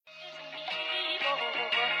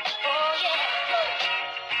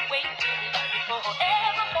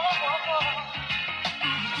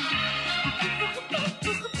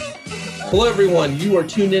Hello, everyone. You are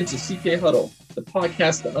tuned in to CPA Huddle, the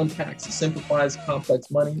podcast that unpacks and simplifies complex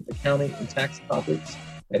money, accounting, and tax topics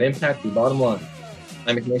that impact your bottom line.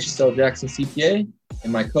 I'm Ignatius L. Jackson, CPA,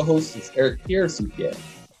 and my co-host is Eric Pierre, CPA.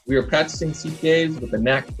 We are practicing CPAs with a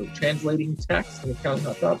knack for translating tax and accounting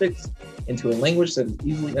hot topics into a language that is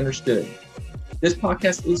easily understood. This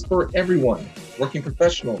podcast is for everyone: working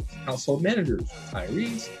professionals, household managers,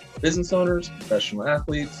 retirees, business owners, professional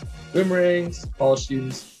athletes, boomerangs, college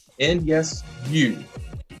students, and yes, you.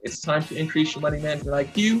 It's time to increase your money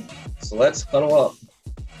management IQ, so let's huddle up.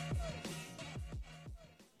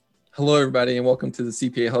 Hello, everybody, and welcome to the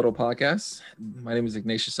CPA Huddle podcast. My name is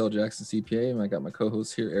Ignatius L. Jackson, CPA, and I got my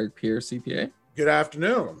co-host here, Eric Pierre, CPA. Good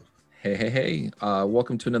afternoon. Hey.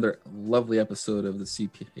 Welcome to another lovely episode of the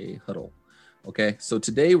CPA Huddle. Okay, so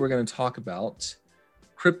today we're going to talk about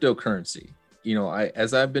cryptocurrency. You know,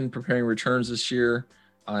 as I've been preparing returns this year,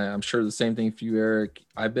 I'm sure the same thing for you, Eric.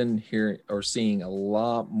 I've been hearing or seeing a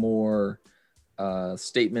lot more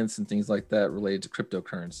statements and things like that related to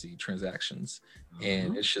cryptocurrency transactions.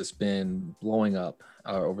 And it's just been blowing up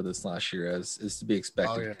over this last year, as is to be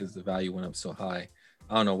expected, because the value went up so high.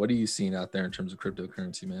 I don't know. What are you seeing out there in terms of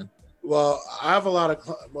cryptocurrency, man? Well, I have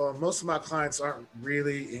most of my clients aren't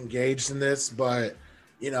really engaged in this, but,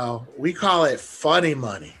 you know, we call it funny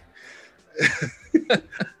money.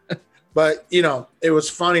 But, you know, it was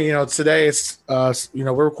funny, you know, today it's,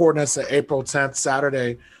 we're recording this on April 10th,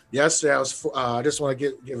 Saturday. Yesterday, I just want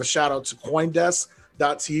to give a shout out to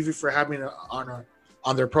CoinDesk.tv for having me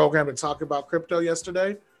on their program to talk about crypto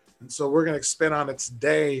yesterday. And so we're going to expand on it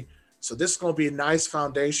today. So this is going to be a nice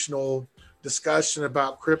foundational discussion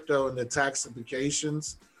about crypto and the tax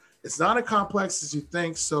implications. It's not as complex as you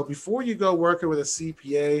think. So before you go working with a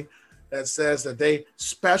CPA that says that they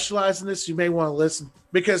specialize in this, you may want to listen,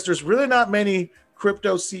 because there's really not many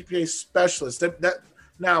crypto CPA specialists.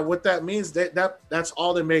 Now, what that means, that's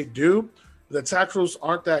all they may do. The tax rules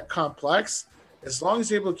aren't that complex. As long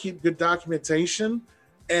as you're able to keep good documentation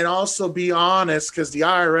and also be honest, because the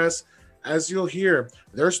IRS, as you'll hear,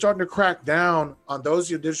 they're starting to crack down on those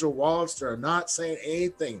digital wallets that are not saying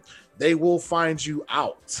anything. They will find you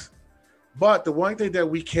out. But the one thing that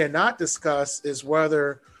we cannot discuss is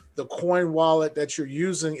whether the coin wallet that you're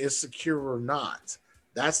using is secure or not.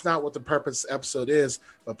 That's not what the purpose of the episode is.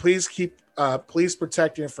 But please please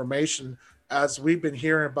protect your information, as we've been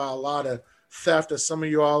hearing about a lot of theft, as some of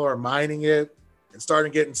you all are mining it and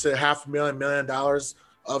starting to get into $500,000, $1 million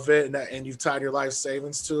of it, and you've tied your life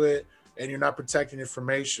savings to it, and you're not protecting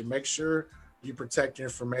information. Make sure you protect your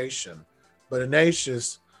information. But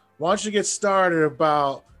Ignatius, why don't you get started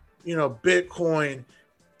about, you know, Bitcoin,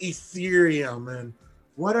 Ethereum, and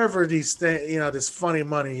whatever these things, you know, this funny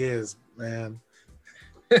money is, man.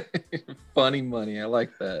 Funny money. I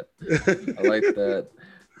like that.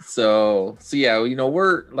 So yeah, you know,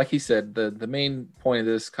 we're, like he said, the main point of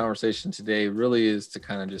this conversation today really is to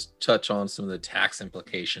kind of just touch on some of the tax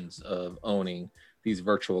implications of owning these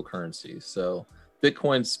virtual currencies. So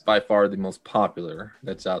Bitcoin's by far the most popular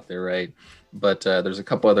that's out there, right? But there's a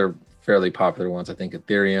couple other fairly popular ones. I think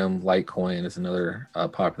Ethereum, Litecoin is another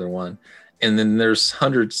popular one. And then there's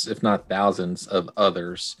hundreds, if not thousands, of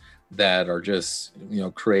others that are just, you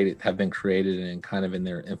know, have been created and kind of in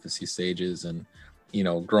their infancy stages and, you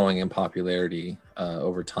know, growing in popularity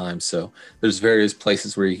over time. So there's various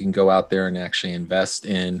places where you can go out there and actually invest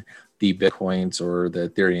in the Bitcoins or the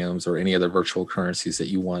Ethereums or any other virtual currencies that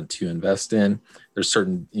you want to invest in. There's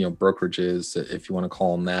certain, you know, brokerages, if you want to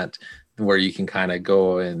call them that, where you can kind of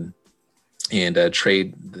go and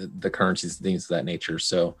trade the currencies, things of that nature.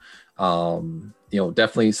 So, you know,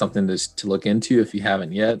 definitely something to look into if you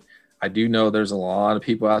haven't yet. I do know there's a lot of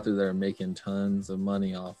people out there that are making tons of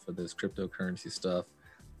money off of this cryptocurrency stuff.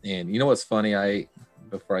 And you know what's funny?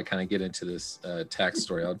 Before I kind of get into this tax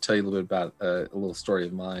story, I'll tell you a little bit about a little story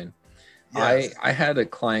of mine. Yes. I had a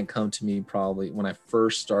client come to me probably when I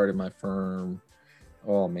first started my firm.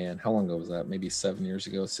 Oh man, how long ago was that? Maybe 7 years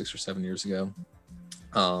ago, 6 or 7 years ago.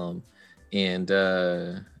 And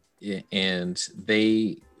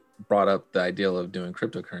they brought up the idea of doing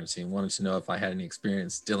cryptocurrency and wanted to know if I had any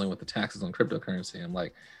experience dealing with the taxes on cryptocurrency. I'm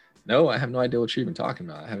like, no, I have no idea what you're even talking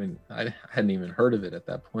about. I hadn't even heard of it at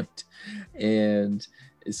that point. And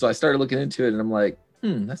so I started looking into it and I'm like,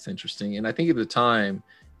 that's interesting. And I think at the time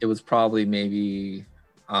it was probably maybe,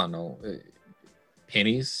 I don't know,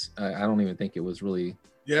 pennies. I don't even think it was really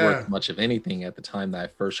worth much of anything at the time that I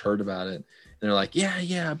first heard about it. And they're like,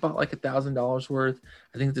 yeah, I bought like $1,000 worth.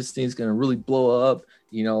 I think this thing's going to really blow up.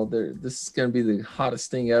 You know, this is going to be the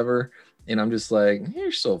hottest thing ever. And I'm just like,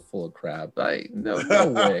 you're so full of crap.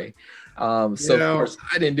 No way. So of course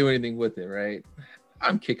I didn't do anything with it. Right.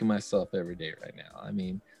 I'm kicking myself every day right now. I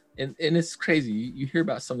mean, and it's crazy. You hear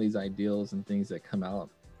about some of these ideals and things that come out,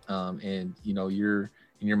 and you're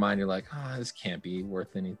in your mind, you're like, this can't be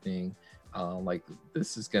worth anything. Like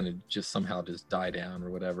this is gonna just somehow just die down or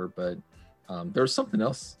whatever. But there's something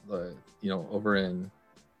else, over in,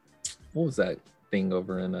 what was that thing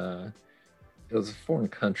over in? It was a foreign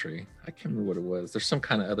country. I can't remember what it was. There's some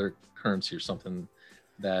kind of other currency or something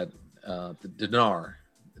that the dinar,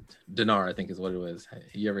 I think is what it was.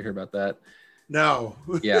 You ever hear about that? No.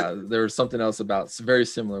 Yeah, there was something else about very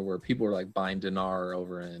similar where people were like buying dinar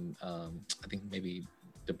over in I think maybe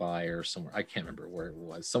Dubai or somewhere. I can't remember where it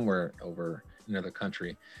was. Somewhere over another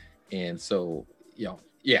country. And so,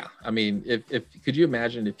 yeah. I mean, if could you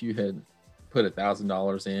imagine if you had put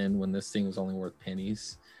 $1,000 in when this thing was only worth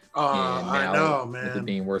pennies? And now, I know, man. with it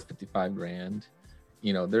being worth 55 grand,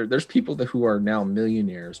 there's people who are now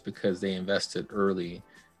millionaires because they invested early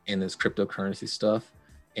in this cryptocurrency stuff,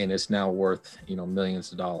 and it's now worth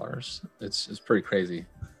millions of dollars. It's pretty crazy.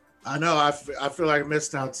 I know. I feel like I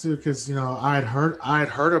missed out too because I had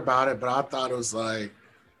heard about it, but I thought it was like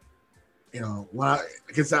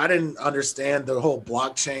because I didn't understand the whole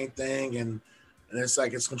blockchain thing and it's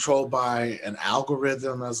like it's controlled by an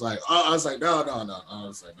algorithm. I was like, no. I was like,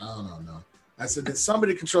 no. I said, then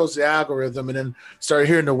somebody controls the algorithm, and then started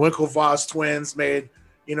hearing the Winklevoss twins made,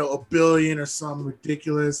 $1 billion or something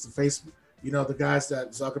ridiculous. The Facebook, the guys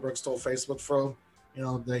that Zuckerberg stole Facebook from,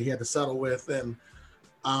 that he had to settle with, and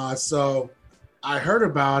so I heard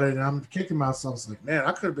about it, and I'm kicking myself. I was like, man,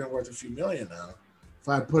 I could have been worth a few million now if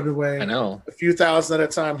I put away a few thousand at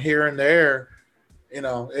a time here and there.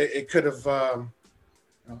 It could have.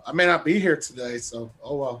 I may not be here today, so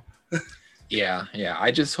oh well. Yeah.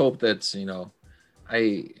 I just hope that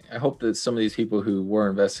I hope that some of these people who were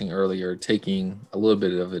investing early are taking a little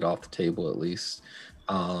bit of it off the table at least.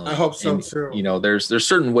 I hope so too. There's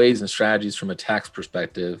certain ways and strategies from a tax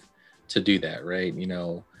perspective to do that, right?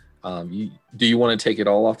 Do you want to take it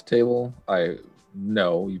all off the table?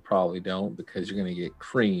 No, you probably don't, because you're going to get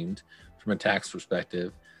creamed from a tax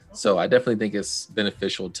perspective. So I definitely think it's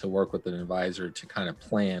beneficial to work with an advisor to kind of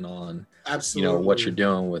plan on, absolutely, what you're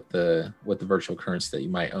doing with the virtual currency that you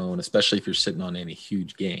might own, especially if you're sitting on any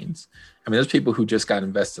huge gains. I mean, there's people who just got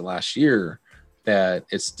invested last year that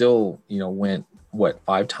it still, went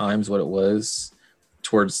 5 times what it was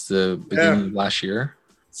towards the beginning of last year.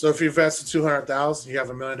 So if you invested 200,000, you have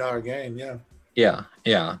 $1 million gain.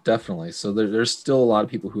 Yeah, definitely. So there's still a lot of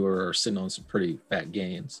people who are sitting on some pretty fat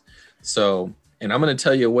gains. So. And I'm going to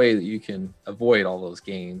tell you a way that you can avoid all those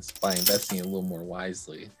gains by investing a little more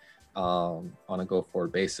wisely on a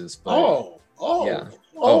go-forward basis. But, you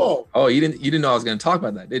didn't know I was going to talk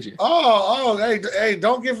about that, did you? Hey,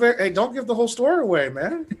 don't give the whole story away,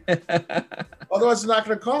 man. Otherwise, they're not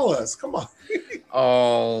going to call us. Come on.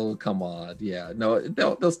 Oh, come on. Yeah, no,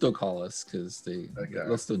 they'll still call us because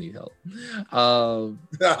they'll still need help.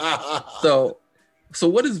 So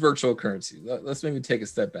what is virtual currency? Let's maybe take a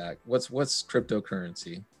step back. What's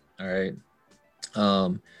cryptocurrency? All right.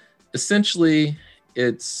 Essentially,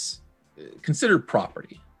 it's considered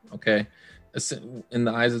property. Okay. In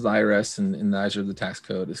the eyes of the IRS and in the eyes of the tax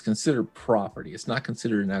code, it's considered property. It's not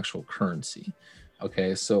considered an actual currency.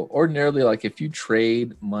 Okay. So ordinarily, like if you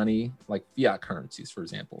trade money, like fiat currencies, for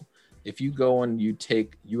example, if you go and you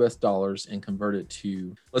take US dollars and convert it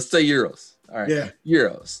to, let's say, euros. All right. Yeah.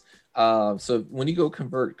 Euros. So when you go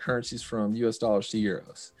convert currencies from US dollars to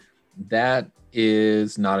euros, that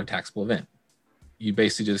is not a taxable event. You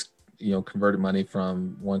basically just, converted money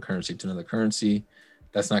from one currency to another currency.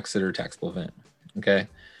 That's not considered a taxable event. Okay.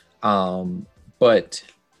 But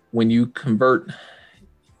when you convert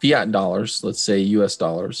fiat dollars, let's say US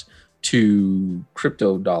dollars, to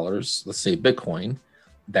crypto dollars, let's say Bitcoin,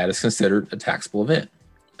 that is considered a taxable event,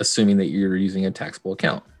 assuming that you're using a taxable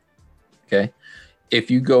account. Okay. If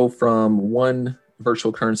you go from one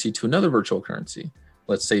virtual currency to another virtual currency,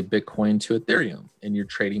 let's say Bitcoin to Ethereum, and you're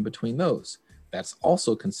trading between those, that's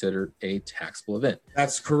also considered a taxable event.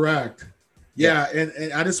 That's correct. Yeah.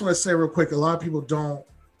 And I just want to say real quick, a lot of people don't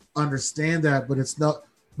understand that, but it's not,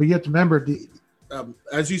 but you have to remember,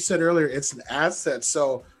 as you said earlier, it's an asset.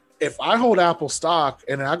 So if I hold Apple stock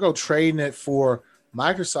and I go trading it for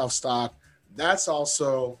Microsoft stock, that's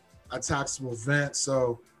also a taxable event.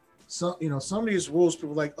 So some of these rules,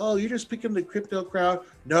 people are like, oh, you're just picking the crypto crowd.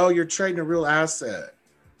 No, you're trading a real asset.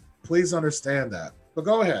 Please understand that. But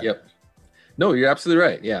go ahead. Yep. No, you're absolutely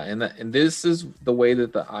right. Yeah, and this is the way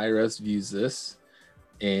that the IRS views this,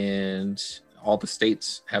 and all the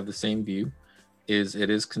states have the same view. Is it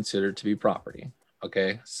is considered to be property.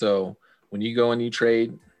 Okay, so when you go and you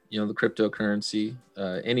trade, the cryptocurrency,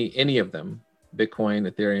 any of them, Bitcoin,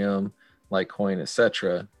 Ethereum, Litecoin,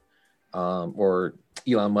 etc., or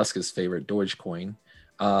Elon Musk's favorite, Dogecoin,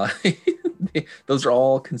 those are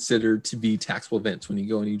all considered to be taxable events when you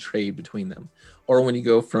go and you trade between them, or when you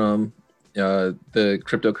go from the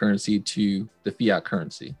cryptocurrency to the fiat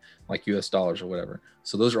currency, like US dollars or whatever.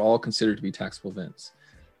 So those are all considered to be taxable events,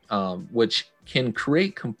 which can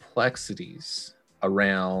create complexities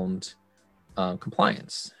around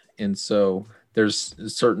compliance. And so there's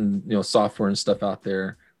certain software and stuff out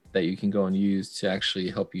there that you can go and use to actually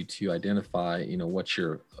help you to identify what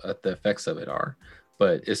the effects of it are.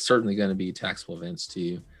 But it's certainly going to be taxable events to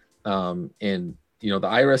you. And the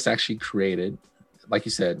IRS actually created, like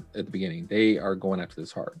you said at the beginning, they are going after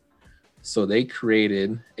this hard. So they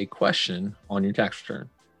created a question on your tax return.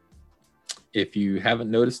 If you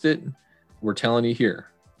haven't noticed it, we're telling you here,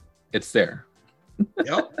 it's there.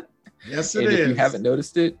 Yep. Yes, it and is. If you haven't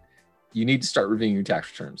noticed it, you need to start reviewing your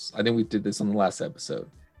tax returns. I think we did this on the last episode.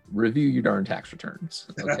 Review your darn tax returns,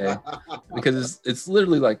 okay? Because it's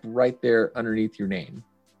literally like right there underneath your name,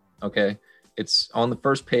 okay? It's on the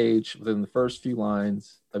first page, within the first few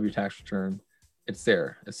lines of your tax return. It's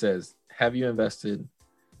there. It says, have you invested?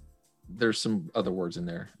 There's some other words in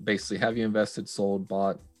there. Basically, have you invested, sold,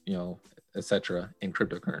 bought, etc. in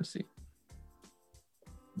cryptocurrency?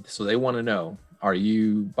 So they want to know, are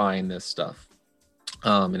you buying this stuff?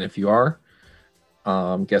 And if you are,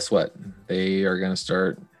 guess what? They are going to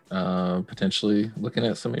start potentially looking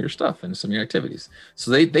at some of your stuff and some of your activities.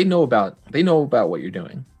 So they know about what you're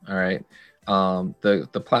doing. All right.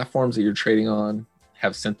 The platforms that you're trading on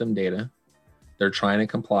have sent them data. They're trying to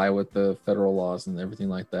comply with the federal laws and everything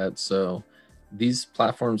like that. So these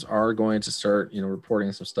platforms are going to start,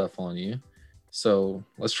 reporting some stuff on you. So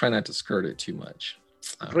let's try not to skirt it too much.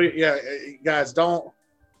 Yeah, guys, don't.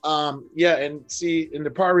 And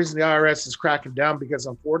the part of the reason the IRS is cracking down, because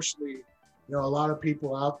unfortunately, a lot of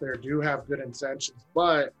people out there do have good intentions,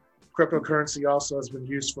 but cryptocurrency also has been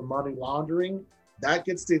used for money laundering. That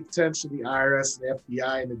gets the attention of the IRS, the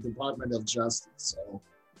FBI, and the Department of Justice. So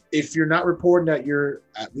if you're not reporting that you're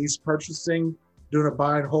at least purchasing, doing a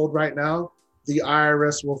buy and hold right now, the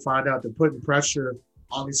IRS will find out. They're putting pressure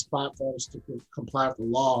on these platforms to comply with the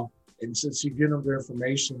law. And since you give them their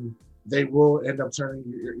information, they will end up turning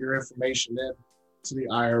your information in to the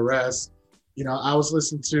IRS. I was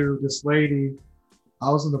listening to this lady.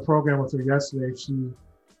 I was in the program with her yesterday. She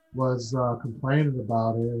was complaining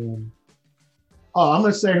about it. And I'm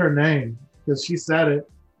going to say her name because she said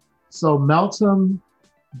it. So Meltem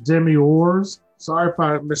Demiors. Sorry if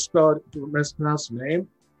I mispronounced the name,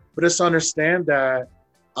 but just understand that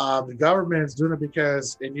the government is doing it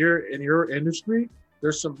because in your industry,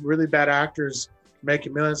 there's some really bad actors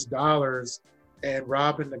making millions of dollars and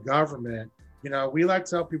robbing the government. We like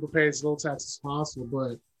to help people pay as little tax as possible,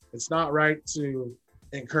 but it's not right to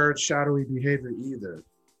encourage shadowy behavior either.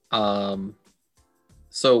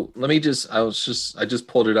 So let me I just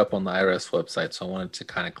pulled it up on the IRS website. So I wanted to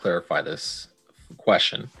kind of clarify this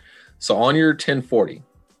question. So on your 1040,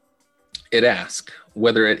 it asks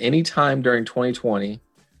whether at any time during 2020,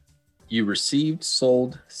 you received,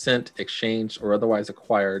 sold, sent, exchanged, or otherwise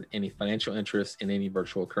acquired any financial interest in any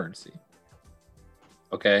virtual currency.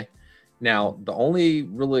 Okay. Now, the only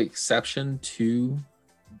really exception to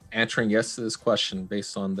answering yes to this question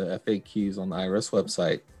based on the FAQs on the IRS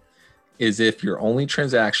website is if your only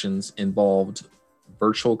transactions involved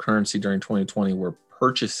virtual currency during 2020 were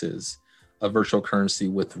purchases of virtual currency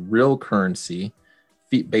with real currency,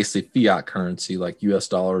 basically fiat currency like US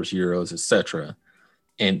dollars, euros, etc.,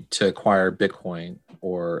 and to acquire Bitcoin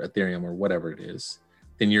or Ethereum or whatever it is,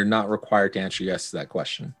 then you're not required to answer yes to that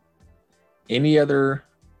question. Any other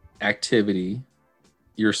activity,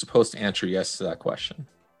 you're supposed to answer yes to that question,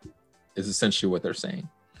 is essentially what they're saying.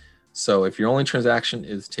 So if your only transaction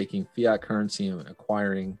is taking fiat currency and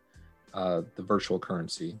acquiring the virtual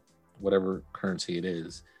currency, whatever currency it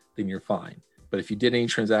is, then you're fine. But if you did any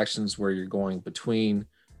transactions where you're going between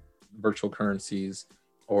virtual currencies,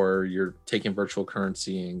 or you're taking virtual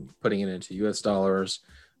currency and putting it into US dollars,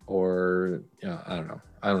 or I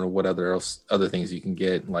don't know what other things you can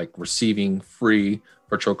get, like receiving free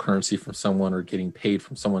virtual currency from someone or getting paid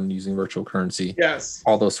from someone using virtual currency. Yes.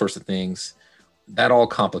 All those sorts of things, that all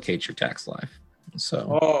complicates your tax life.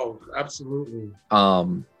 So absolutely.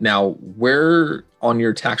 Now, where on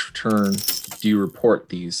your tax return do you report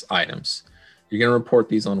these items? You're going to report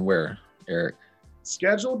these on where, Eric?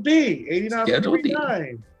 Schedule D,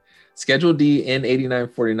 8949. Schedule D and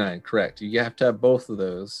 8949, correct. You have to have both of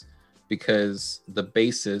those because the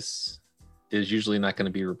basis is usually not going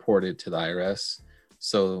to be reported to the IRS.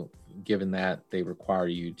 So given that, they require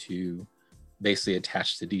you to basically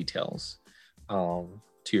attach the details.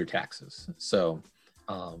 to your taxes. So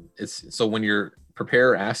so when your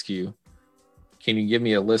preparer asks you, can you give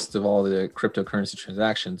me a list of all the cryptocurrency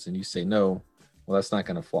transactions, and you say no, well, that's not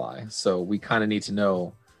going to fly. So we kind of need to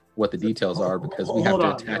know what the details are, because we have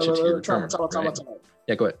to attach it to your return.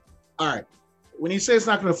 Yeah, go ahead. All right. When you say it's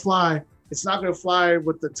not going to fly, it's not going to fly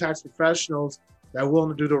with the tax professionals that are willing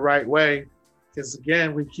to do the right way. Because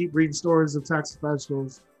again, we keep reading stories of tax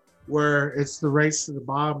professionals where it's the race to the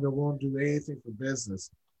bottom. They won't do anything for business.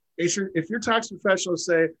 If your tax professionals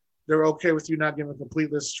say they're okay with you not giving a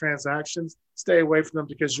complete list of transactions, stay away from them,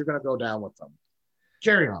 because you're going to go down with them.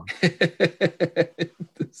 Carry on.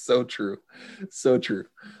 So true. So true.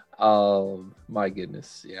 My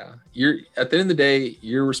goodness. Yeah. You're at the end of the day,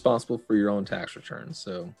 you're responsible for your own tax returns.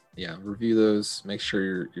 So yeah, review those, make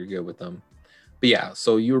sure you're good with them. But yeah,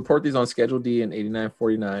 so you report these on Schedule D and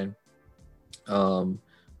 8949.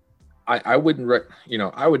 I wouldn't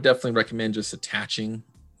I would definitely recommend just attaching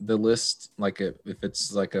the list, if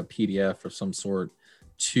it's like a PDF of some sort,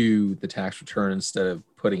 to the tax return instead of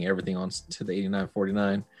putting everything on to the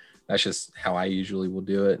 8949. That's just how I usually will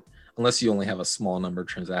do it, unless you only have a small number of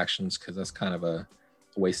transactions, because that's kind of a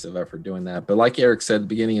waste of effort doing that. But like Eric said at the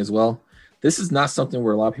beginning as well, this is not something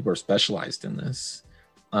where a lot of people are specialized in this.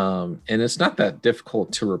 And it's not that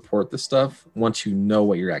difficult to report the stuff once you know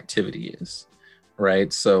what your activity is,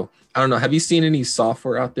 right? So I don't know. Have you seen any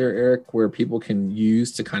software out there, Eric, where people can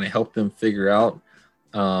use to kind of help them figure out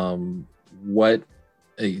what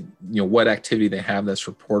activity they have that's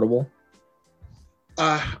reportable?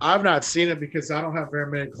 I've not seen it, because I don't have very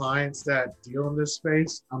many clients that deal in this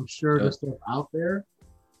space. I'm sure there's stuff out there.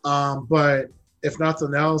 But if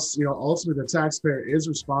nothing else, ultimately the taxpayer is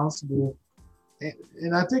responsible.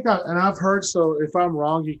 And I think I've heard, so if I'm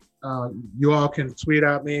wrong, you all can tweet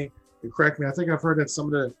at me and correct me. I think I've heard that some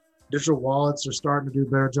of the digital wallets are starting to do a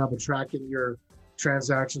better job of tracking your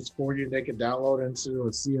transactions for you. They can download into a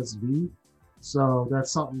CSV. So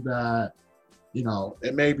that's something that,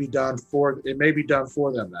 it may be done for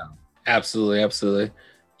them now. Absolutely.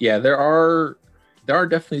 Yeah, there are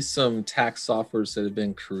definitely some tax softwares that have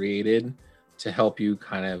been created to help you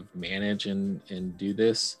kind of manage and do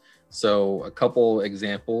this. So a couple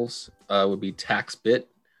examples would be TaxBit.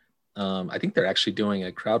 I think they're actually doing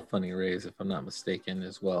a crowdfunding raise, if I'm not mistaken,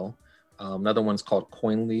 as well. Another one's called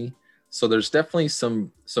Coinly. So there's definitely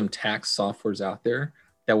some tax softwares out there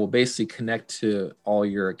that will basically connect to all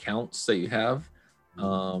your accounts that you have,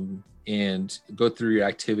 and go through your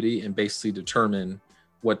activity and basically determine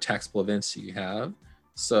what taxable events you have.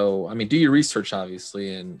 So, I mean, do your research,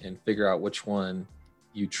 obviously, and figure out which one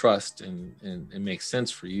you trust and makes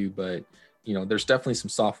sense for you. But, there's definitely some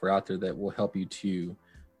software out there that will help you to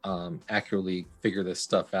accurately figure this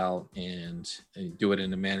stuff out and do it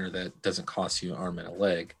in a manner that doesn't cost you an arm and a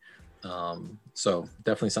leg. So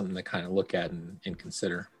definitely something to kind of look at and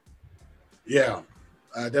consider. Yeah,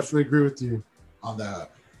 I definitely agree with you on that.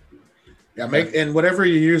 Yeah, and whatever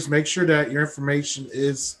you use, make sure that your information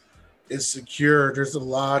is secure. There's a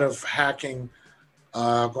lot of hacking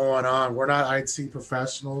going on. We're not IT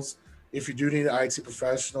professionals. If you do need an IT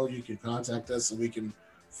professional, you can contact us and we can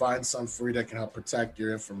find some for you that can help protect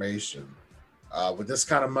your information. With this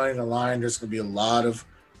kind of money in the line, there's going to be a lot of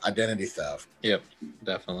identity theft. Yep,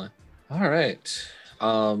 definitely. All right.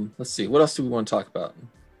 Let's see. What else do we want to talk about?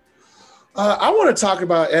 I want to talk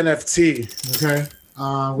about NFT, okay?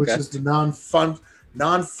 Which is the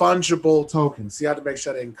non-fungible tokens. You have to make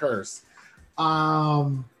sure I didn't curse.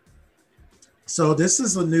 So this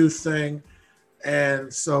is a new thing.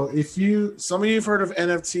 And so some of you have heard of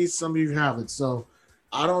NFT, some of you haven't. So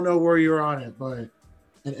I don't know where you're on it, but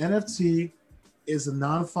an NFT is a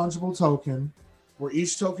non-fungible token where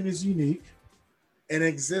each token is unique and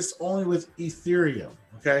exists only with Ethereum,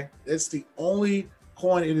 okay? It's the only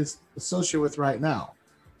coin it is associated with right now.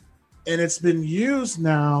 And it's been used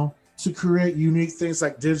now to create unique things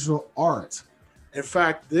like digital art. In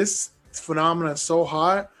fact, this phenomenon is so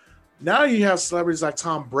hot. Now you have celebrities like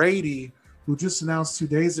Tom Brady, who just announced 2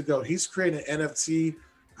 days ago, he's creating an NFT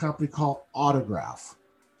company called Autograph.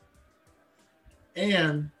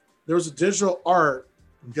 And there was a digital art,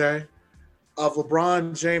 okay, of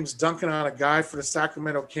LeBron James dunking on a guy for the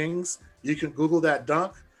Sacramento Kings. You can Google that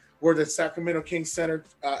dunk, where the Sacramento Kings center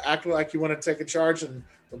acted like he wanted to take a charge and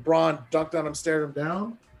LeBron dunked on him, stared him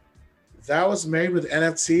down. That was made with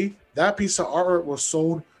NFT. That piece of artwork was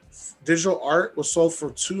sold, digital art was sold for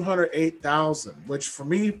 $208,000, which for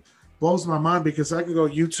me blows my mind because I can go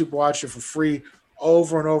YouTube watch it for free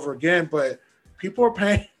over and over again, but people are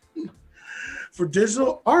paying for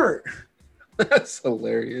digital art. That's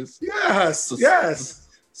hilarious. Yes.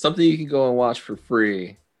 Something you can go and watch for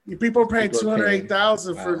free People are paying People are paying.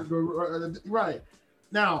 208,000 Wow. for right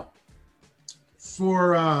now.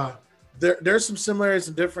 For there's some similarities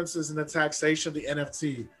and differences in the taxation of the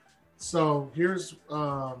NFT. So here's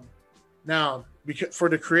now, because for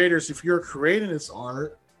the creators, if you're creating this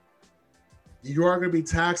art, you are going to be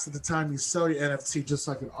taxed at the time you sell your NFT, just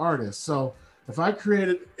like an artist. So if I had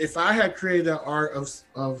created that art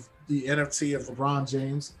of the NFT of LeBron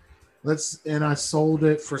James, and I sold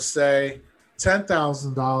it for say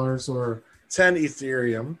 $10,000 or 10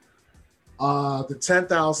 Ethereum, the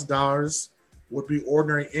 $10,000 would be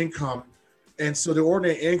ordinary income, and so the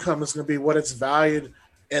ordinary income is going to be what it's valued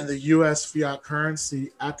in the U.S. fiat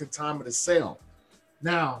currency at the time of the sale.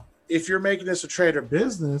 Now, if you're making this a trader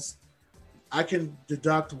business, I can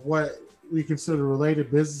deduct what we consider related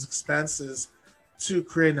business expenses to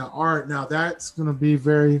creating the art. Now, that's going to be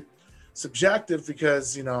very subjective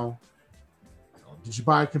because, did you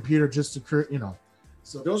buy a computer just to create,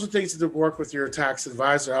 So those are things to work with your tax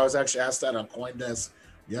advisor. I was actually asked that on CoinDesk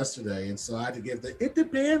yesterday, and so I had to give the "it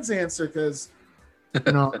depends" answer because,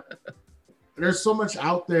 there's so much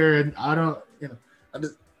out there, and I don't,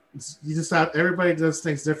 you just have, everybody does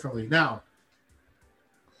things differently. Now,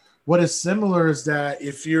 what is similar is that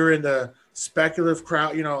if you're in the speculative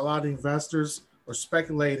crowd, a lot of investors are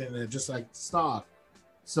speculating in it, just like stock.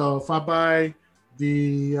 So if I buy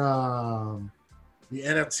the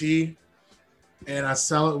NFT and I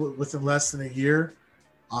sell it within less than a year,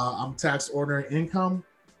 I'm taxed ordinary income.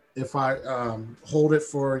 If I hold it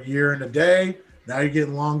for a year and a day, now you're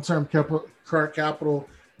getting long-term current capital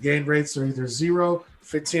gain rates are either 0,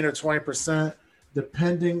 15, or 20%,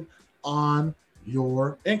 depending on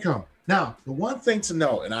your income. Now, the one thing to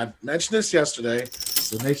know, and I mentioned this yesterday,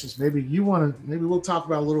 so Nations, maybe we'll talk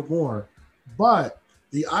about a little more, but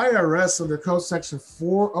the IRS under Code Section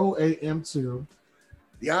 408M2,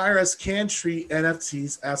 the IRS can treat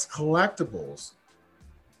NFTs as collectibles.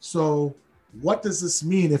 So what does this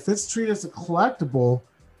mean? If it's treated as a collectible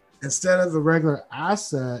instead of a regular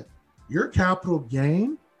asset, your capital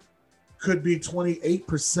gain could be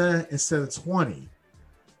 28% instead of 20.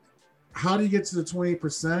 How do you get to the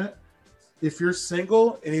 28%? If you're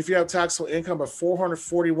single and if you have taxable income of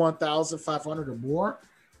 $441,500 or more,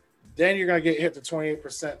 then you're going to get hit the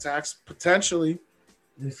 28% tax potentially.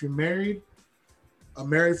 And if you're married, a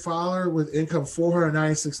married filer with income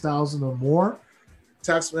 $496,000 or more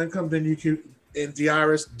taxable income, then you could, and the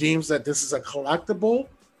IRS deems that this is a collectible,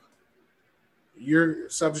 you're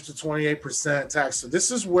subject to 28% tax. So this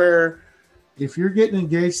is where, if you're getting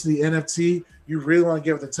engaged to the NFT, you really want to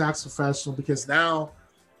give it to the tax professional, because now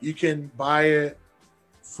you can buy it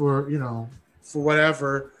for, for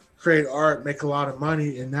whatever, create art, make a lot of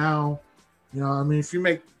money. And now, if you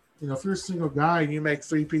make, if you're a single guy and you make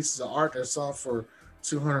 3 pieces of art that sell for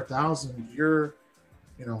 200,000, you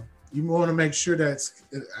want to make sure that it's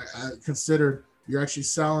considered you're actually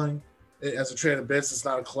selling it as a traded business,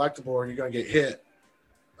 not a collectible, or you're going to get hit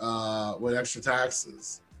with extra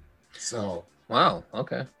taxes. So wow,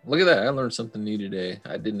 okay, look at that. I learned something new today.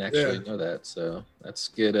 I didn't actually know that, so that's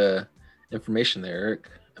good information there, Eric,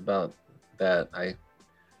 about that.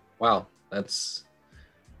 That's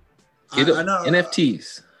good. I know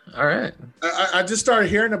NFTs. All right, I just started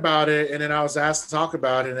hearing about it, and then I was asked to talk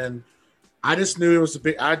about it, and I just knew it was a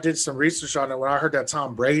big. I did some research on it when I heard that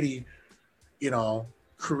Tom Brady,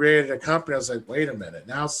 created a company. I was like, wait a minute,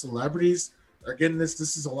 now celebrities are getting this.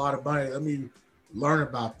 This is a lot of money. Let me learn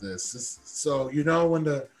about this. So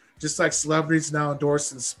when just like celebrities now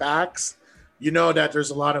endorsing SPACs,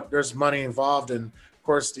 that there's money involved, and of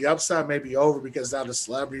course the upside may be over because now the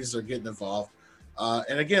celebrities are getting involved.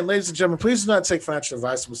 And again, ladies and gentlemen, please do not take financial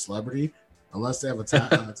advice from a celebrity unless they have a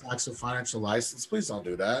tax or financial license. Please don't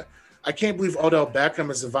do that. I can't believe Odell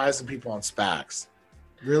Beckham is advising people on SPACs.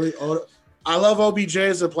 Really? I love OBJ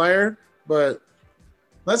as a player, but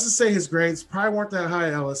let's just say his grades probably weren't that high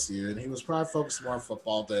at LSU, and he was probably focused more on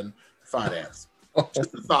football than finance.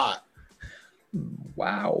 Just a thought.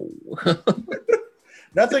 Wow.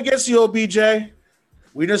 Nothing against you, OBJ.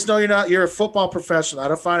 We just know you're a football professional,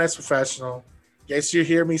 not a finance professional. In case you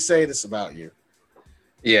hear me say this about you.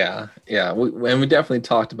 Yeah. We definitely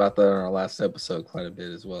talked about that on our last episode quite a bit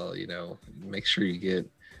as well. Make sure you get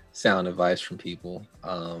sound advice from people.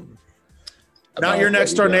 Not your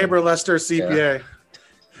next door neighbor, Lester CPA.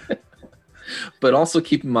 Yeah. But also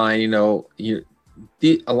keep in mind, a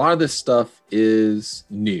lot of this stuff is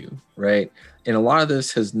new, right? And a lot of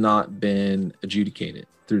this has not been adjudicated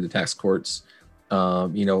through the tax courts.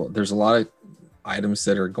 There's a lot of items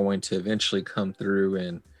that are going to eventually come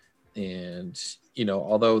through, and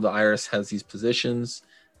although the IRS has these positions,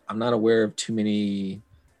 I'm not aware of too many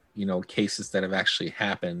cases that have actually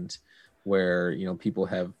happened where, people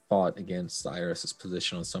have fought against the IRS's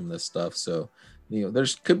position on some of this stuff. So,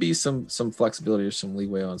 there's could be some flexibility or some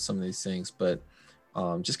leeway on some of these things, but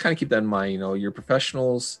just kind of keep that in mind. Your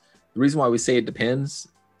professionals, the reason why we say it depends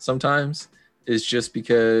sometimes is just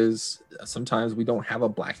because sometimes we don't have a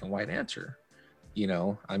black and white answer.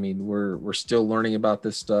 We're still learning about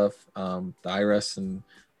this stuff. The IRS and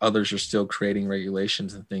others are still creating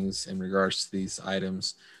regulations and things in regards to these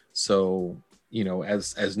items. So,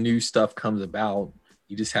 as new stuff comes about,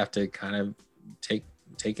 you just have to kind of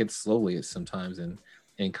take it slowly sometimes and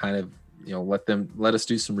kind of, let us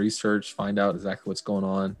do some research, find out exactly what's going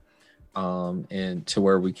on, and to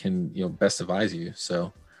where we can, best advise you.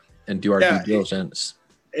 So, and do our due diligence.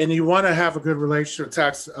 And you want to have a good relationship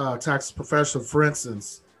with tax professional. For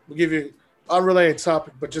instance, we'll give you unrelated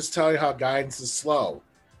topic, but just tell you how guidance is slow.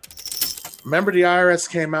 Remember, the IRS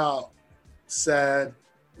came out, said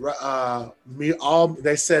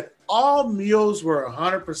they said all meals were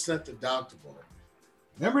 100% deductible.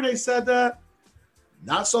 Remember they said that?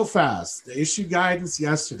 Not so fast. They issued guidance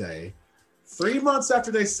yesterday, 3 months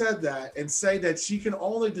after they said that, and say that you can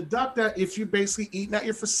only deduct that if you're basically eating at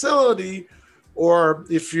your facility, or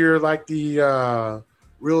if you're like the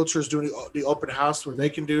realtors doing the open house where they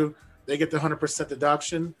get the 100%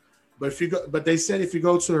 deduction. But they said if you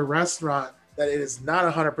go to a restaurant that it is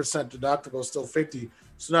not 100% deductible, still 50.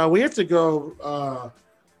 So now we have to go,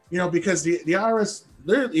 because the IRS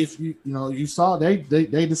literally, if you saw they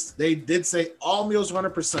did say all meals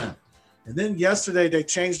 100%, and then yesterday they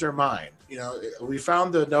changed their mind. We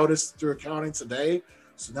found the notice through accounting today,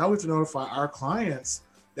 so now we have to notify our clients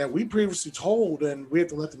that we previously told, and we have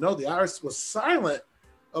to let them know the IRS was silent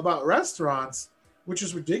about restaurants, which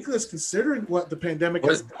is ridiculous considering what the pandemic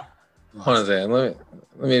has done. Hold on a second. Let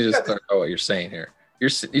me just clarify what you're saying here. You're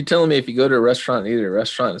telling me if you go to a restaurant and eat at a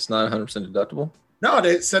restaurant, it's not 100% deductible? No,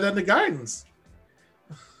 they said that in the guidance.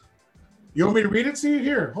 You want me to read it to you?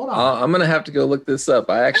 Here, hold on. I'm going to have to go look this up.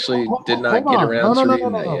 I actually did not get around to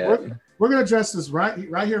reading that yet. We're going to address this right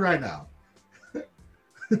here, right now.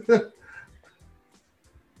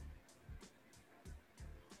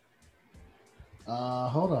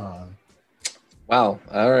 Hold on. Wow.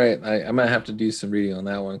 All right. I might have to do some reading on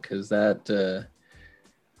that one because that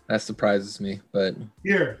surprises me. But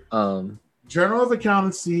here, Journal of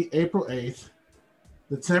Accountancy, April 8th,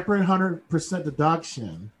 the temporary 100%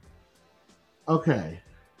 deduction. Okay.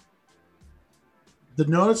 The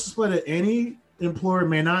notice display that any employer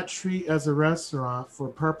may not treat as a restaurant for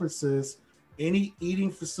purposes any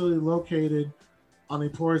eating facility located on the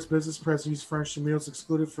employer's business premises furnishing meals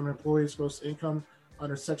excluded from employees' gross income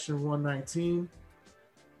under Section 119.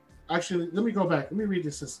 Actually, let me go back. Let me read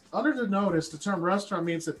this. Under the notice, the term restaurant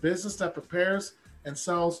means a business that prepares and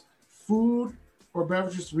sells food or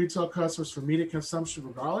beverages to retail customers for immediate consumption,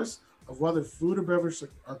 regardless of whether food or beverages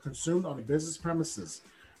are consumed on the business premises.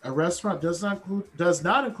 A restaurant does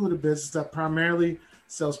not include a business that primarily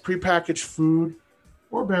sells prepackaged food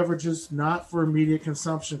or beverages not for immediate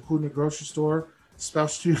consumption, including a grocery store,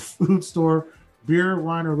 specialty food store, beer,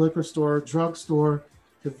 wine, or liquor store, drug store,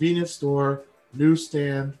 convenience store,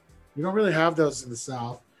 newsstand. We don't really have those in the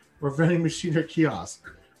South, or vending machine or kiosk.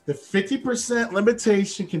 The 50%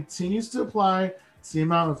 limitation continues to apply to the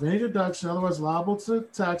amount of any deduction otherwise liable to the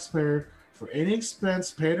taxpayer for any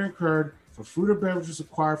expense paid or incurred for food or beverages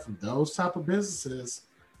acquired from those type of businesses,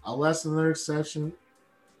 unless another exception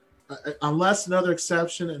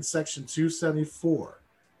in Section 274.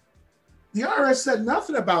 The IRS said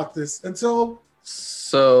nothing about this until.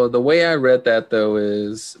 So the way I read that though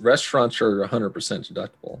is restaurants are 100%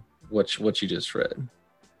 deductible. What you just read.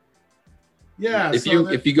 Yeah. If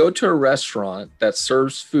you go to a restaurant that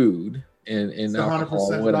serves food and alcohol,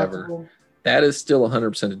 whatever, deductible. That is still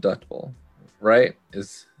 100% deductible, right?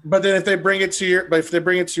 But then if they bring it to your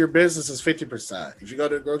business, it's 50%. If you go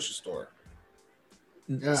to a grocery store.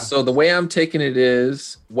 Yeah. So the way I'm taking it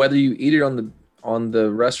is whether you eat it on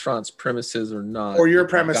the restaurant's premises or not, or your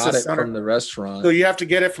premises, got it from the restaurant. So you have to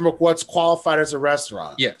get it from what's qualified as a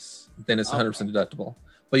restaurant. Yes, then it's 100% deductible.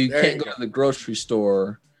 But you can't go to the grocery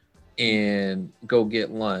store and go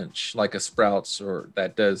get lunch like a Sprouts or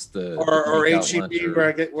that does the or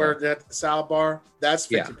HEB where at the salad bar. That's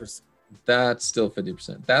 50%. Yeah, that's still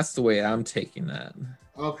 50%. That's the way I'm taking that.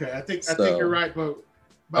 Okay, I think you're right, but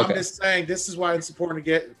I'm just saying this is why it's important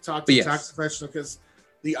to talk to a tax professional, because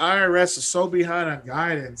the IRS is so behind on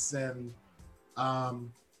guidance. And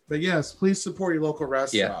but yes, please support your local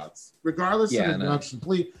restaurants, regardless of deduction.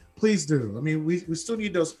 Please do. I mean, we still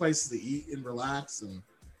need those places to eat and relax and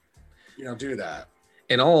do that.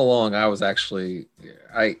 And all along, I was actually,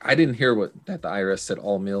 I didn't hear that the IRS said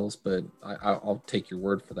all meals, but I'll take your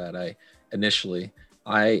word for that.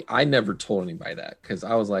 I never told anybody that because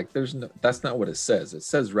I was like, that's not what it says. It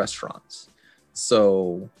says restaurants.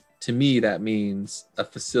 So to me, that means a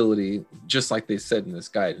facility, just like they said in this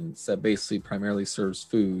guidance, that basically primarily serves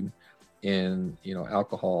food and,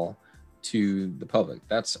 alcohol to the public.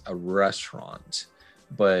 That's a restaurant.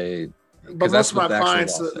 But most of my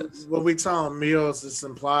clients, when we tell them meals, it's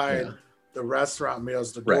implied the restaurant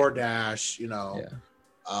meals, the DoorDash, well,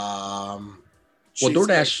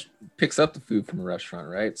 DoorDash picks up the food from a restaurant,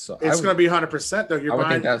 right? So it's going to be 100% though. I would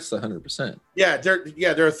think that's 100%. Yeah,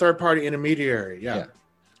 they're a third party intermediary. Yeah.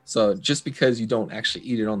 So just because you don't actually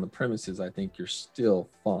eat it on the premises, I think you're still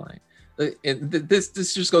fine. And this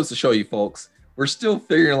just goes to show you, folks, we're still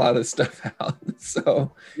figuring a lot of this stuff out.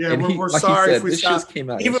 So yeah, we're sorry if we just came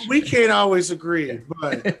out. Even we can't always agree,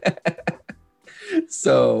 but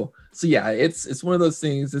so yeah, it's one of those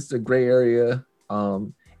things. It's a gray area.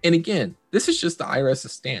 And again, this is just the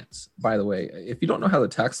IRS's stance. By the way, if you don't know how the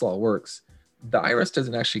tax law works, the IRS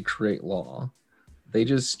doesn't actually create law. They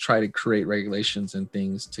just try to create regulations and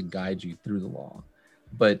things to guide you through the law.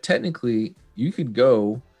 But technically, you could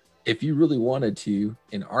go, if you really wanted to,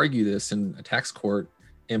 and argue this in a tax court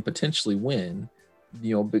and potentially win,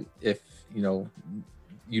 if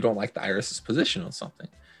you don't like the IRS's position on something.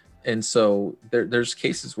 And so there's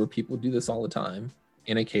cases where people do this all the time,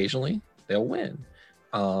 and occasionally they'll win.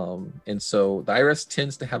 And so the IRS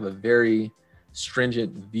tends to have a very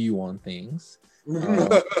stringent view on things.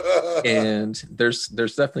 And there's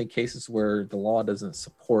definitely cases where the law doesn't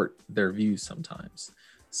support their views sometimes.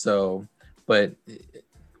 So, but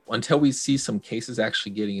until we see some cases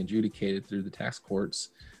actually getting adjudicated through the tax courts,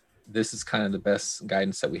 this is kind of the best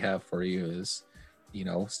guidance that we have for you is,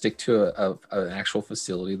 stick to an actual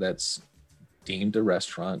facility that's deemed a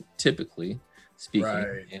restaurant, typically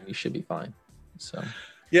speaking, and you should be fine. So.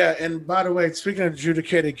 Yeah, and by the way, speaking of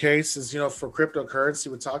adjudicated cases, for cryptocurrency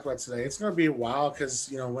we talked about today, it's going to be a while because,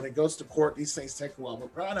 when it goes to court, these things take a while. We're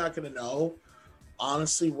probably not going to know,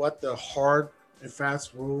 honestly, what the hard and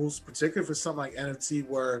fast rules, particularly for something like NFT,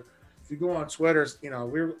 where if you go on Twitter,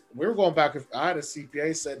 we were going back. If I had a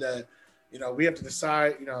CPA said that, we have to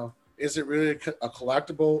decide, is it really a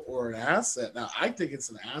collectible or an asset? Now, I think it's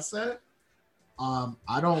an asset.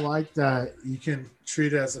 I don't like that you can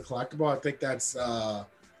treat it as a collectible. I think that's a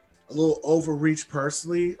little overreach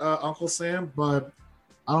personally, Uncle Sam, but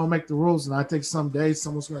I don't make the rules. And I think someday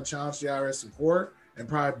someone's going to challenge the IRS in court and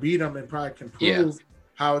probably beat them and probably can prove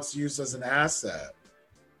how it's used as an asset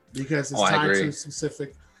because it's tied to a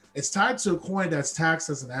specific, it's tied to a coin that's taxed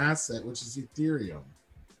as an asset, which is Ethereum.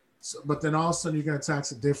 So, but then all of a sudden you're going to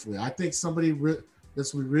tax it differently. I think somebody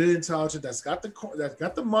that's really intelligent, that's got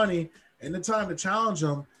the money and the time to challenge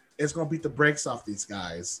them is going to beat the brakes off these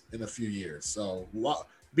guys in a few years. So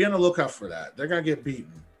be on the lookout for that. They're going to get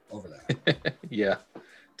beaten over that. Yeah,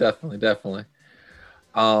 definitely.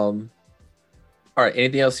 All right.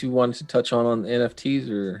 Anything else you wanted to touch on the NFTs,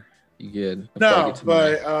 or you good? No,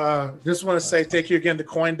 but just want to say thank you again to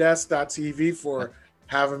CoinDesk.tv for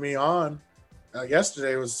having me on.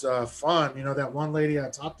 Yesterday was fun. That one lady I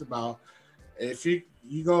talked about. If you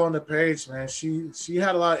go on the page, man, she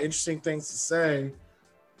had a lot of interesting things to say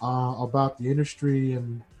about the industry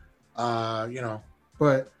and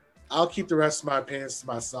but I'll keep the rest of my opinions to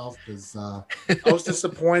myself because I was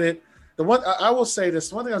disappointed. I will say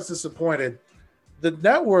this, one thing I was disappointed, the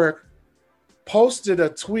network posted a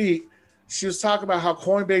tweet. She was talking about how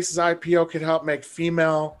Coinbase's IPO could help make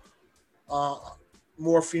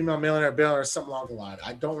more female millionaire billionaires, something along the line.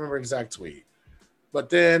 I don't remember the exact tweet. But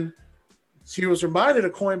then she was reminded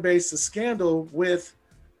of Coinbase's scandal with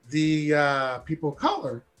the people of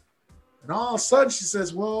color. And all of a sudden she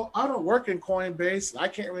says, well, I don't work in Coinbase. I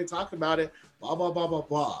can't really talk about it, blah, blah, blah, blah,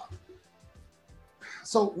 blah.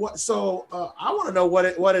 So I want to know what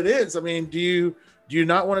it is. I mean, do you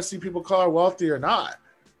not want to see people of color wealthy or not?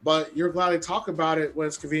 But you're glad to talk about it when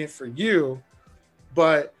it's convenient for you.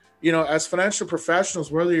 But, as financial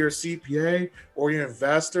professionals, whether you're a CPA or you're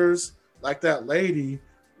investors like that lady,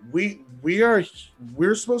 we're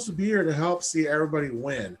supposed to be here to help see everybody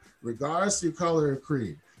win, regardless of color or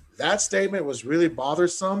creed. That statement was really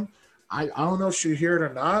bothersome. I don't know if she'll hear it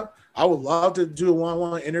or not. I would love to do a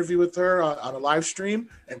one-on-one interview with her on a live stream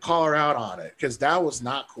and call her out on it because that was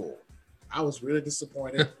not cool. I was really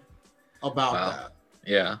disappointed about that.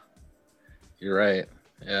 Yeah, you're right.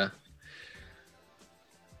 Yeah.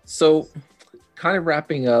 So kind of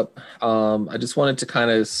wrapping up, I just wanted to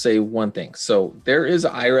kind of say one thing. So there is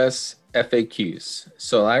IRS FAQs.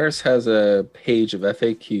 So Iris has a page of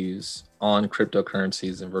FAQs on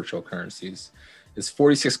cryptocurrencies and virtual currencies. It's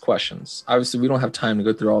 46 questions. Obviously, we don't have time to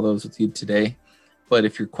go through all those with you today, but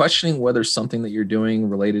if you're questioning whether something that you're doing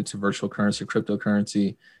related to virtual currency or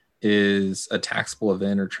cryptocurrency is a taxable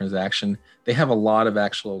event or transaction, they have a lot of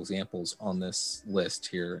actual examples on this list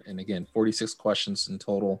here. And again, 46 questions in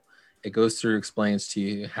total. It goes through, explains to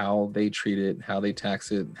you how they treat it, how they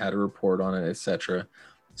tax it, how to report on it, etc.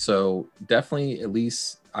 So definitely, at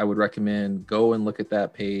least I would recommend go and look at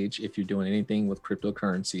that page if you're doing anything with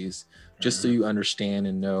cryptocurrencies, just so you understand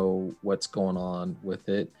and know what's going on with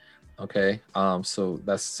it. Okay. So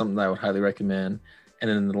that's something that I would highly recommend. And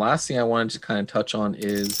then the last thing I wanted to kind of touch on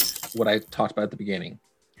is what I talked about at the beginning.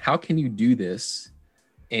 How can you do this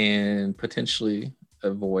and potentially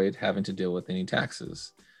avoid having to deal with any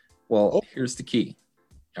taxes? Well, here's the key.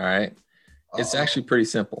 All right. It's actually pretty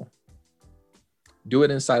simple. Do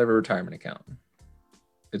it inside of a retirement account.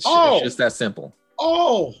 It's just that simple.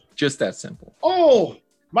 Just that simple.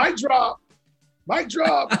 Mic drop.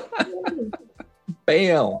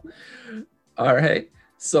 Bam. All right.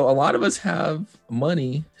 So a lot of us have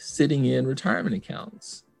money sitting in retirement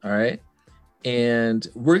accounts. All right. And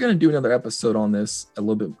we're going to do another episode on this a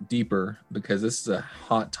little bit deeper, because this is a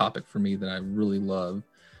hot topic for me that I really love.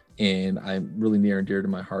 And I'm really near and dear to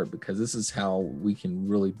my heart, because this is how we can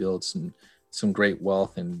really build some great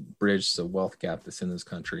wealth and bridge the wealth gap that's in this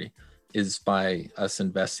country, is by us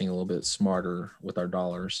investing a little bit smarter with our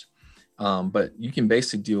dollars. But you can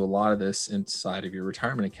basically do a lot of this inside of your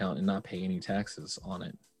retirement account and not pay any taxes on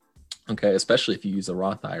it. Okay, especially if you use a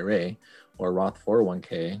Roth IRA or a Roth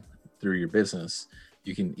 401k through your business,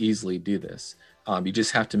 you can easily do this. You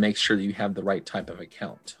just have to make sure that you have the right type of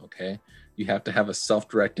account. Okay, you have to have a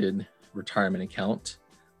self-directed retirement account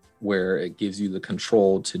where it gives you the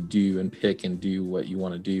control to do and pick and do what you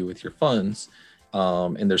want to do with your funds.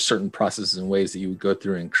 And there's certain processes and ways that you would go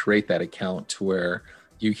through and create that account to where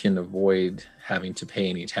you can avoid having to pay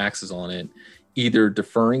any taxes on it, either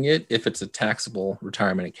deferring it if it's a taxable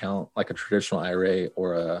retirement account, like a traditional IRA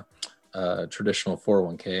or a traditional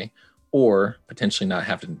 401k, or potentially not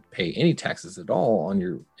have to pay any taxes at all on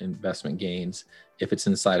your investment gains if it's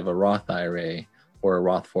inside of a Roth IRA or a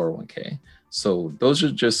Roth 401k. So those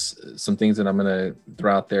are just some things that I'm going to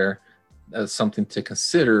throw out there as something to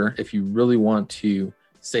consider. If you really want to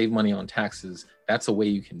save money on taxes, that's a way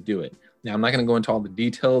you can do it. Now, I'm not going to go into all the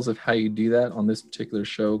details of how you do that on this particular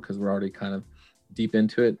show, because we're already kind of deep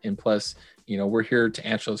into it. And plus, we're here to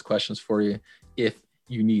answer those questions for you. If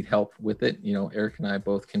you need help with it, Eric and I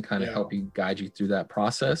both can kind of help you, guide you through that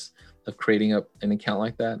process of creating up an account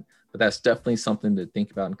like that. But that's definitely something to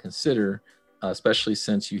think about and consider, especially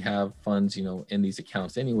since you have funds, in these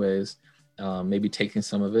accounts anyways. Maybe taking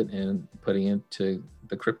some of it and putting it to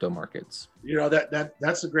the crypto markets.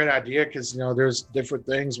 That's a great idea, because there's different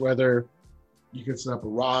things, whether you can set up a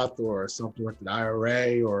Roth or something like an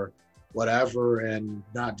IRA or whatever, and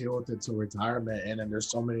not deal with it until retirement. And then there's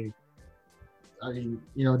so many,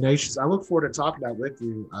 nations. I look forward to talking that with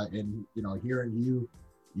you, and hearing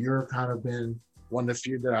you're kind of been one of the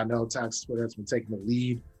few that I know, Tax Twitter, has been taking the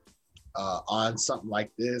lead on something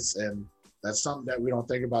like this. And that's something that we don't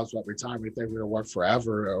think about, is about retirement. We think we're going to work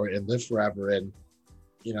forever and live forever. And,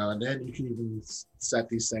 and then you can even set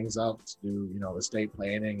these things up to do, estate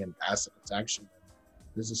planning and asset protection.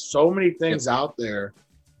 There's just so many things out there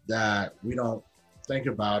that we don't think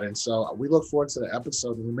about. And so we look forward to the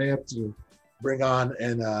episode, and we may have to bring on,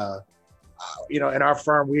 and, in our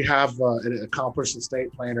firm, we have an accomplished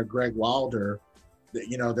estate planner, Greg Wilder,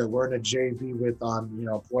 that we're in a JV with on,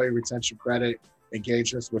 employee retention credit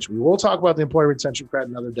engagements, which we will talk about the employee retention credit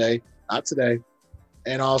another day, not today.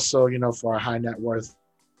 And also, for our high net worth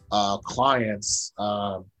clients,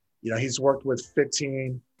 he's worked with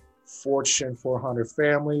 15 Fortune 400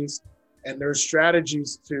 families, and there's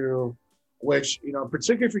strategies to which,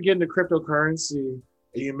 particularly if you're getting into cryptocurrency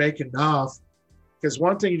and you make enough, because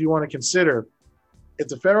one thing you do want to consider, if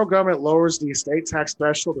the federal government lowers the estate tax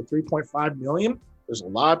threshold to 3.5 million, there's a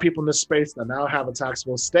lot of people in this space that now have a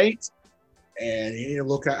taxable estate, and you need to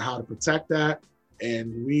look at how to protect that.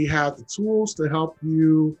 And we have the tools to help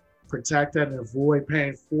you protect that and avoid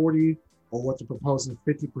paying 40 or what they're proposing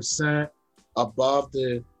 50% above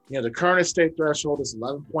the current estate threshold is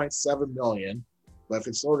 11.7 million. But if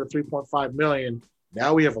it's lower to 3.5 million,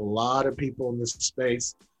 now we have a lot of people in this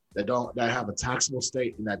space that have a taxable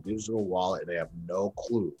estate in that digital wallet, and they have no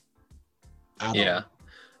clue.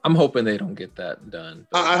 I'm hoping they don't get that done.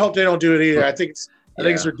 I hope they don't do it either. I think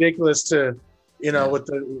it's ridiculous to,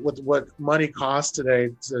 with what money costs today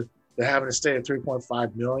to have an estate of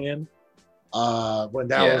 3.5 million. When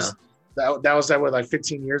that was That was that, what, like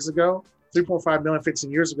 15 years ago? 3.5 million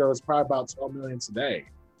 15 years ago is probably about 12 million today.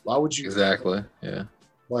 Why would you? Exactly. Yeah.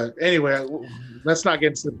 But anyway, let's not get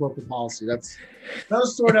into the political policy. That's another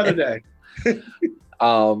story another day.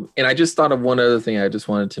 And I just thought of one other thing I just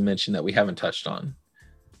wanted to mention that we haven't touched on.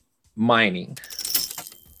 Mining.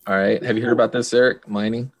 All right. Have you heard about this, Eric?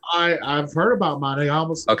 Mining? I've heard about mining.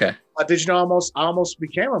 Okay. Did you know I almost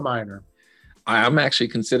became a miner? I'm actually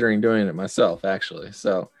considering doing it myself, actually.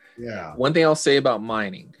 So yeah. One thing I'll say about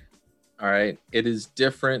mining, all right, it is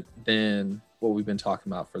different than what we've been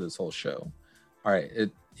talking about for this whole show. All right.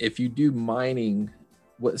 If you do mining,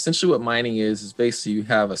 essentially what mining is basically you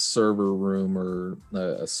have a server room or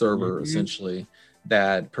a server essentially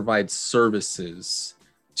that provides services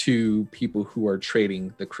to people who are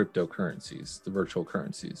trading the cryptocurrencies, the virtual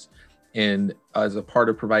currencies. And as a part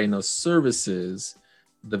of providing those services,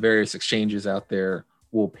 the various exchanges out there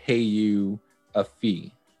will pay you a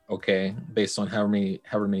fee, okay, based on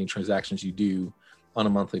however many transactions you do on a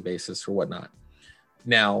monthly basis or whatnot.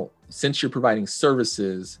 Now, since you're providing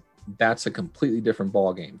services, that's a completely different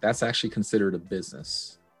ballgame. That's actually considered a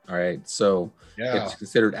business. All right. So it's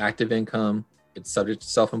considered active income. It's subject to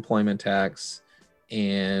self-employment tax.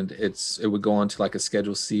 And it would go on to like a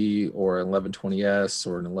Schedule C or an 1120S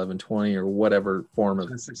or an 1120 or whatever form of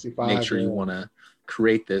nature you want to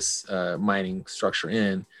create this mining structure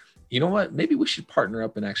in. You know what? Maybe we should partner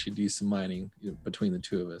up and actually do some mining between the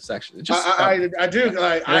two of us. Actually, I do.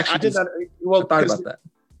 I did that. Well, thought about that.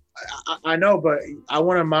 I know, but I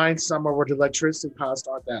want to mine somewhere where the electricity costs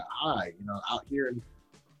aren't that high. You know, out here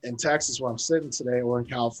in Texas where I'm sitting today, or in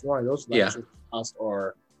California, those electricity costs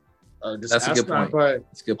are just. That's a good point. But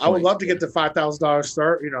I would love to get the $5,000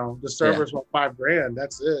 start. You know, the servers want $5,000.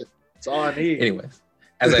 That's it. That's all I need. Anyway,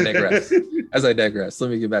 as I digress,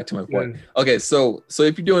 let me get back to my point. Okay, so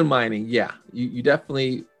if you're doing mining, you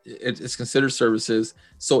definitely it's considered services.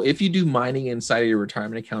 So if you do mining inside of your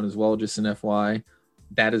retirement account as well, just an FYI,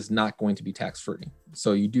 that is not going to be tax free.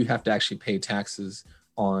 So you do have to actually pay taxes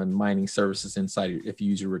on mining services inside. If you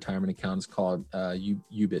use your retirement account, it's called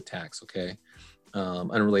UBIT tax. Okay.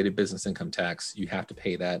 Unrelated business income tax. You have to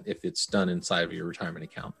pay that if it's done inside of your retirement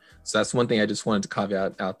account. So that's one thing I just wanted to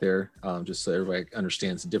caveat out there, just so everybody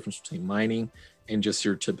understands the difference between mining and just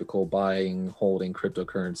your typical buying, holding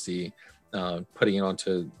cryptocurrency, putting it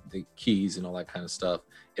onto the keys and all that kind of stuff.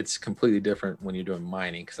 It's completely different when you're doing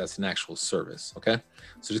mining because that's an actual service. Okay.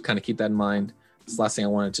 So just kind of keep that in mind. That's the last thing I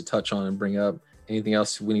wanted to touch on and bring up. Anything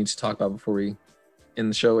else we need to talk about before we end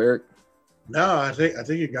the show, Eric? No, I think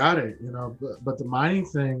you got it. You know, but the mining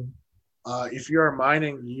thing, if you are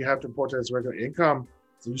mining, you have to report that as regular income.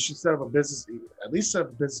 So you should set up a business, at least set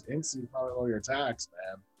up a business entity, you probably lower your tax,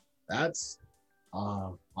 man. That's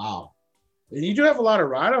wow. And you do have a lot of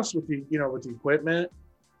write-offs with the equipment.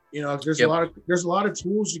 You know, there's a lot of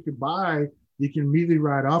tools you can buy. You can immediately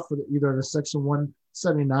write off for either the Section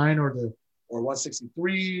 179 or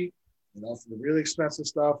 163. You know, for the really expensive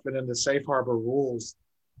stuff, and then the safe harbor rules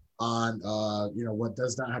on what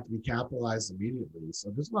does not have to be capitalized immediately.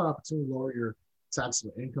 So there's a lot of opportunity to lower your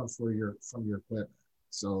taxable income from your equipment.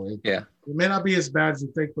 So it may not be as bad as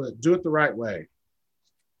you think, but do it the right way.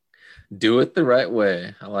 Do it the right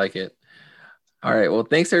way. I like it. All right. Well,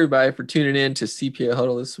 thanks everybody for tuning in to CPA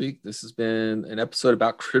Huddle this week. This has been an episode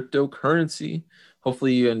about cryptocurrency.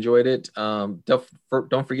 Hopefully you enjoyed it.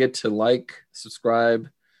 Don't forget to like, subscribe,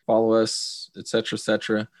 follow us,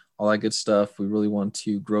 etc., all that good stuff. We really want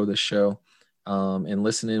to grow this show and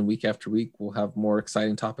listen in week after week. We'll have more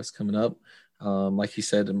exciting topics coming up. Like he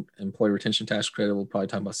said, employee retention tax credit. We'll probably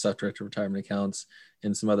talk about self-directed retirement accounts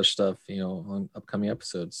and some other stuff, on upcoming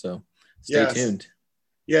episodes. So stay tuned.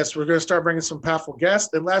 Yes, we're going to start bringing some powerful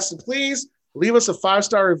guests. And lastly, please leave us a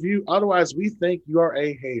 5-star review. Otherwise, we think you are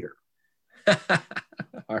a hater.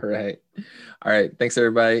 All right. Thanks,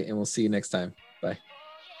 everybody. And we'll see you next time. Bye.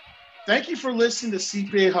 Thank you for listening to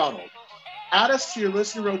CPA Huddle. Add us to your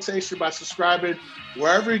listening rotation by subscribing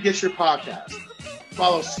wherever you get your podcast.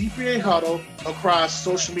 Follow CPA Huddle across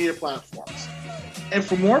social media platforms. And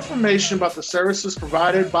for more information about the services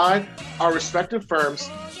provided by our respective firms,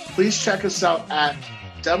 please check us out at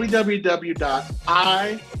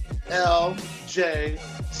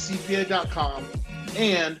www.iljcpa.com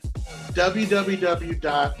and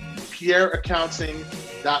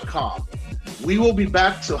www.pierreaccounting.com. We will be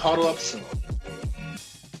back to huddle up soon.